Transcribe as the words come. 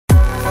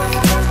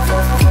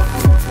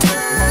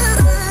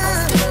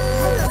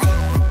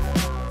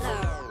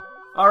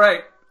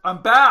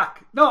I'm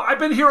back. No, I've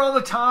been here all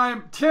the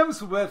time.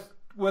 Tim's with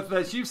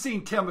us. You've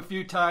seen Tim a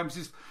few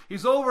times.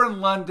 He's over in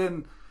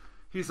London.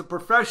 He's a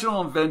professional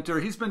inventor.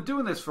 He's been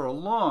doing this for a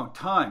long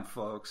time,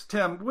 folks.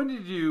 Tim, when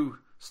did you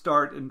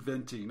start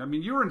inventing? I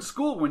mean, you were in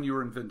school when you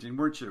were inventing,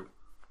 weren't you?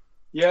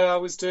 Yeah, I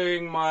was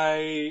doing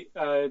my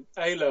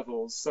A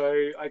levels, so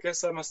I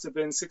guess I must have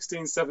been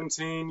 16,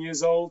 17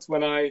 years old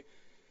when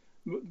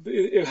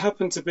it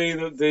happened to be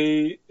that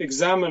the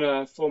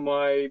examiner for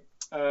my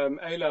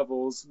A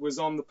levels was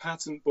on the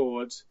patent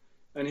board,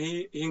 and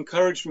he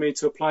encouraged me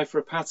to apply for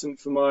a patent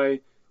for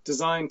my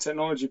design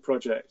technology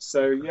project.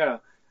 So yeah,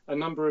 a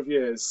number of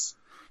years.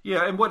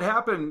 Yeah, and what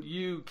happened?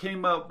 You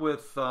came up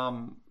with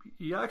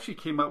you actually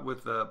came up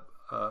with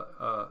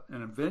an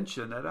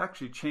invention that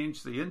actually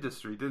changed the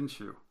industry, didn't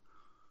you?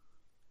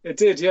 It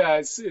did, yeah.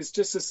 It's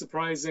just as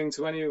surprising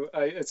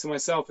to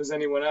myself as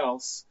anyone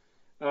else.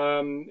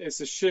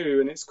 It's a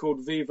shoe, and it's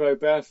called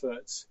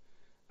Vivobarefoot.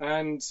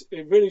 And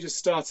it really just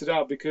started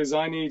out because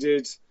I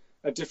needed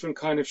a different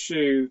kind of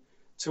shoe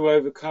to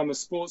overcome a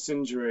sports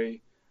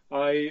injury.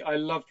 I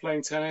love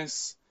playing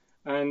tennis,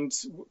 and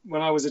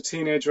when I was a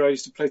teenager, I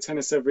used to play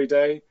tennis every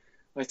day.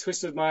 I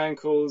twisted my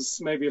ankles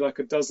maybe like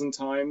a dozen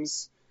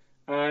times,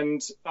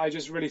 and I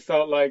just really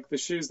felt like the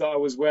shoes that I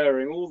was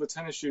wearing, all the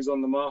tennis shoes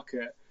on the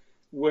market,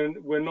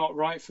 were not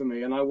right for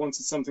me, and I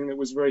wanted something that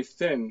was very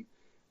thin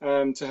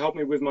to help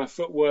me with my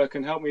footwork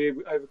and help me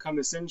overcome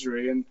this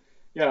injury. And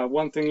yeah,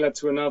 one thing led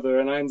to another,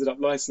 and I ended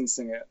up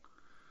licensing it.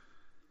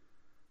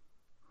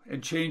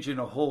 And changing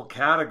a whole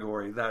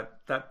category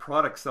that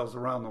product sells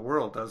around the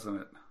world, doesn't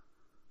it?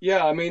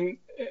 Yeah, I mean,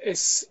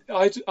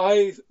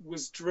 I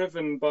was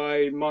driven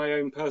by my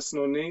own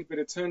personal need, but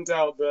it turned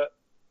out that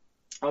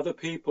other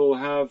people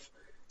have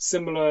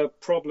similar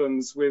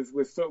problems with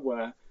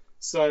footwear.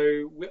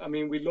 So,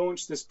 we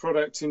launched this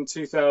product in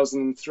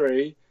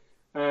 2003,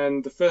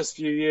 and the first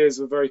few years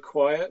were very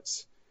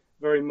quiet,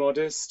 very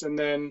modest. And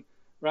then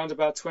around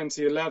about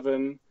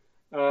 2011,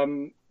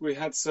 we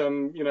had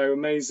some,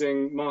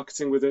 amazing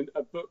marketing with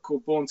a book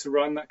called Born to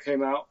Run that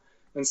came out.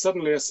 And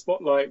suddenly a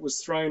spotlight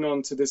was thrown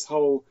onto this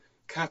whole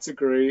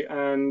category,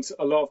 and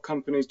a lot of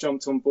companies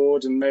jumped on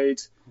board and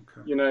made,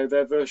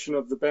 their version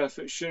of the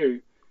barefoot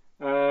shoe.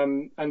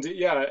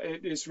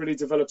 It's really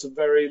developed a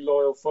very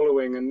loyal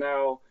following, and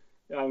now,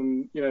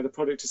 the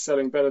product is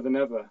selling better than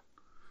ever.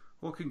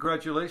 Well,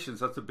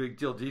 congratulations. That's a big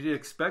deal. Did you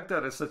expect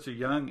that at such a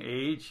young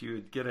age you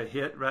would get a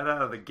hit right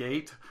out of the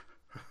gate?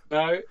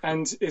 No,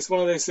 and it's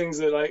one of those things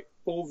that, like,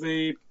 all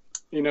the,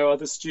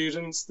 other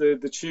students, the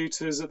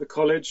tutors at the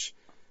college,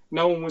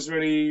 no one was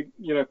really,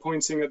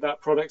 pointing at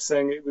that product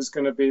saying it was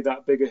going to be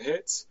that big a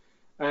hit.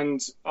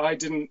 And I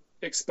didn't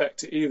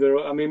expect it either.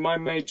 I mean, my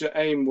major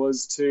aim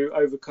was to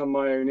overcome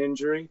my own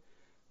injury.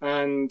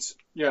 And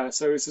yeah,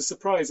 so it's a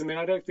surprise. I mean,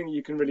 I don't think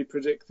you can really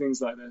predict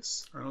things like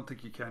this. I don't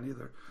think you can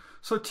either.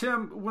 So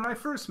Tim, when I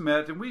first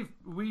met, and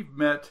we've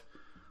met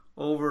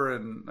over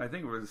in, I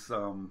think it was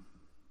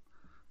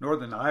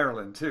Northern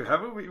Ireland too,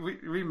 haven't we?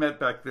 We met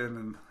back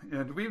then,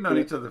 and we've known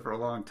each other for a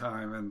long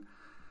time. And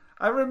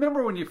I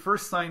remember when you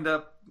first signed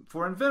up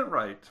for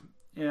InventRight,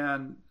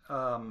 and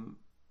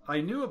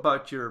I knew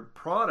about your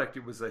product.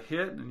 It was a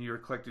hit, and you were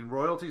collecting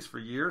royalties for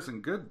years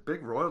and good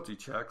big royalty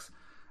checks.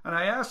 And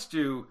I asked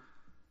you,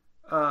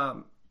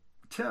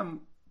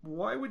 Tim,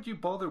 why would you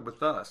bother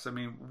with us? I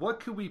mean,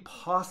 what could we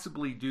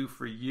possibly do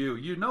for you?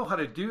 You know how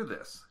to do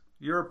this.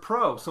 You're a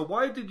pro. So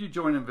why did you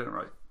join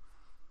InventRight?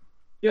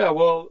 Yeah,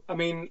 well, I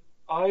mean,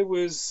 I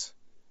was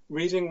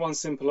reading One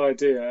Simple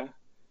Idea,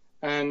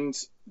 and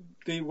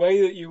the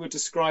way that you were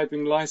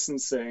describing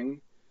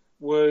licensing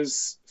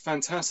was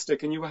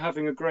fantastic, and you were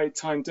having a great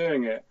time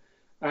doing it.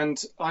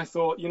 And I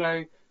thought,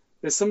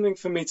 there's something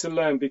for me to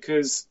learn,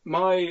 because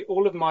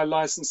all of my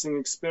licensing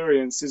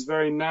experience is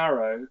very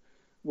narrow,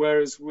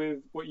 whereas with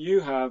what you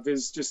have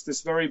is just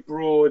this very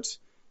broad,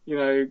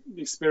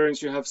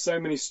 experience. You have so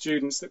many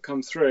students that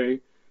come through,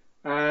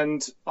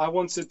 and I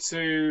wanted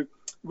to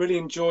really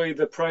enjoy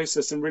the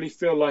process and really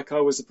feel like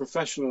I was a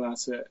professional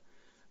at it.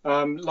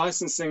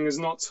 Licensing is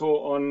not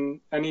taught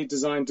on any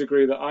design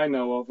degree that I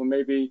know of, or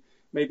maybe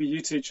you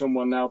teach on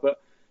one now, but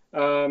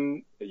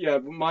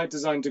my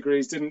design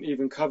degrees didn't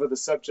even cover the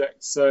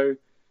subject. So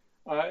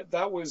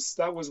that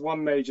was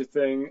one major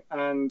thing.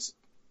 And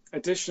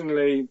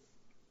additionally,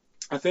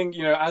 I think,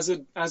 as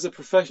a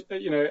profession,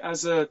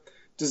 as a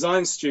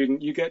design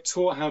student, you get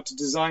taught how to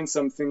design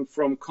something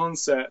from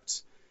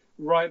concept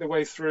right the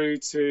way through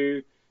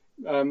to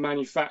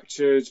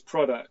manufactured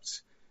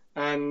product.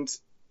 And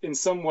in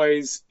some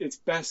ways, it's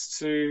best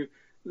to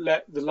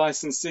let the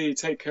licensee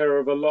take care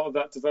of a lot of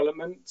that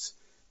development,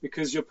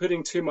 because you're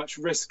putting too much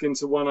risk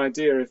into one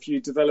idea if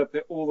you develop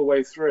it all the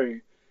way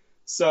through.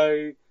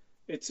 So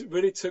it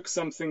really took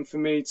something for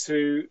me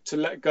to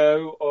let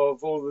go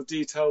of all the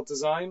detailed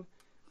design.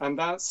 And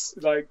that's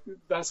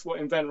what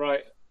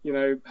InventRight,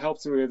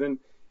 helped me with. And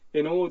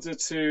in order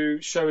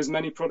to show as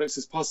many products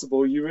as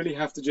possible, you really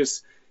have to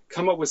just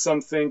come up with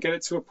something, get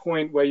it to a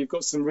point where you've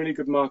got some really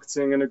good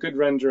marketing and a good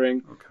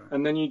rendering,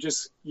 and then you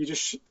just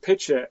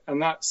pitch it.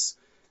 And that's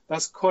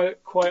that's quite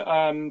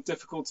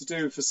difficult to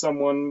do for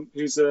someone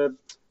who's a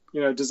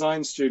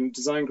design student,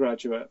 design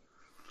graduate.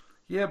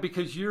 Yeah,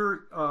 because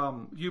you've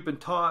been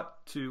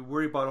taught to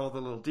worry about all the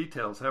little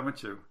details,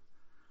 haven't you?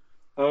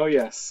 Oh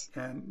yes.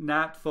 And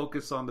not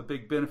focus on the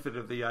big benefit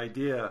of the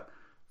idea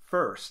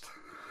first.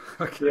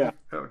 Okay. Yeah.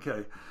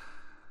 Okay.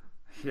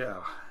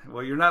 Yeah.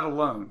 Well, you're not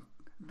alone,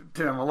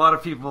 Tim. A lot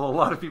of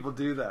people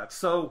do that.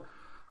 So,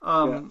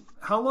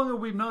 how long have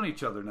we known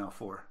each other now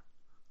for?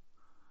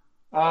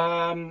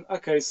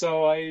 Okay,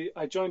 so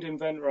I joined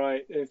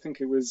InventRight, I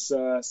think it was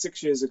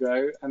 6 years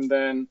ago, and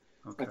then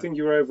I Okay. think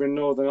you were over in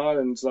Northern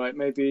Ireland like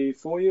maybe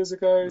 4 years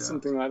ago, Yeah.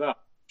 something like that.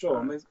 Sure,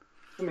 Right.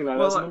 something like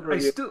that. It's a Well, number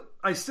of years.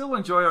 I still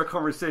enjoy our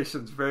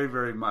conversations very,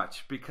 very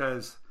much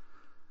because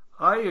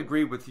I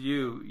agree with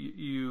you.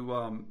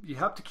 You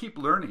have to keep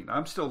learning.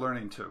 I'm still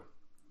learning too,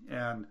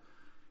 and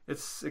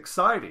it's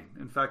exciting.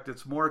 In fact,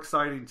 it's more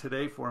exciting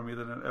today for me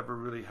than it ever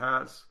really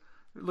has.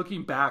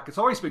 Looking back, it's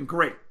always been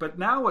great, but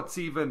now it's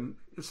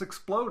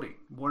exploding.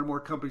 More and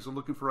more companies are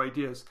looking for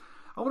ideas.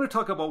 I want to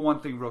talk about one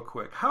thing real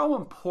quick. How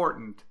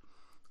important,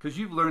 because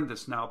you've learned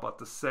this now about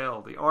the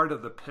sale, the art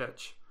of the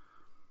pitch.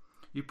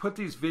 You put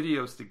these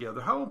videos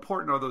together. How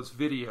important are those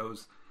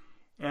videos?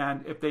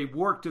 And if they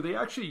work, do they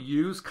actually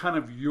use kind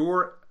of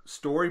your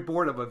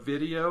storyboard of a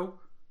video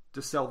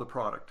to sell the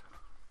product?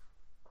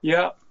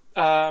 Yeah,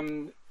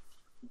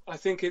 I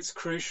think it's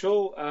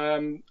crucial.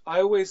 I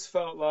always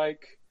felt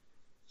like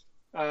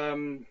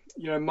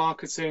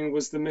marketing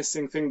was the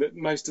missing thing, that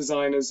most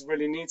designers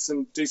really need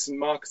some decent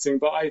marketing,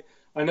 but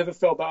I never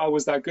felt that I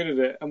was that good at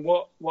it. And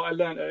what I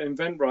learned at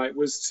InventRight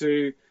was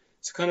to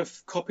kind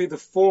of copy the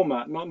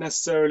format, not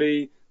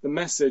necessarily the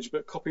message,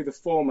 but copy the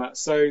format.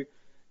 So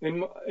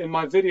in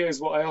my videos,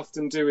 what I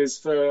often do is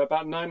for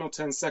about 9 or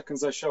 10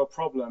 seconds, I show a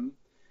problem,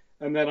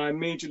 and then I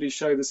immediately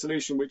show the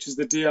solution, which is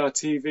the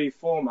DRTV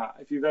format.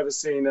 If you've ever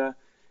seen a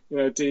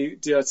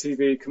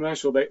DRTV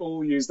commercial, they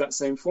all use that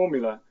same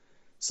formula.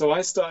 So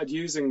I started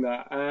using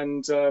that,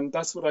 and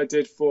that's what I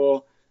did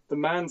for the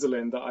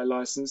mandolin that I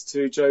licensed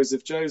to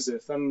Joseph.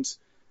 And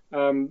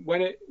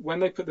when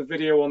they put the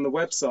video on the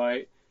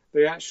website,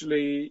 they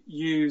actually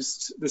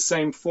used the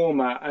same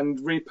format and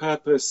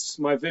repurposed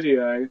my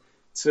video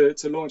to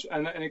launch,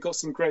 and it got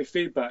some great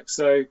feedback.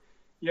 So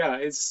yeah,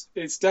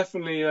 it's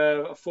definitely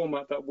a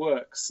format that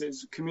works. It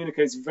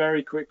communicates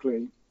very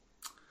quickly.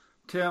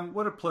 Tim,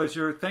 what a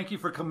pleasure. Thank you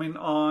for coming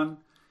on.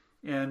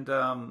 And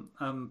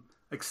I'm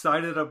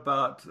excited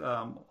about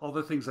all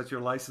the things that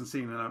you're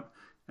licensing. And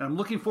I'm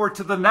looking forward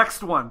to the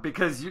next one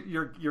because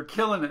you're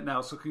killing it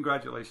now. So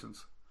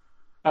congratulations.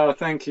 Oh,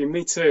 thank you.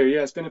 Me too.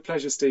 Yeah, it's been a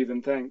pleasure,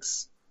 Stephen.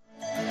 Thanks.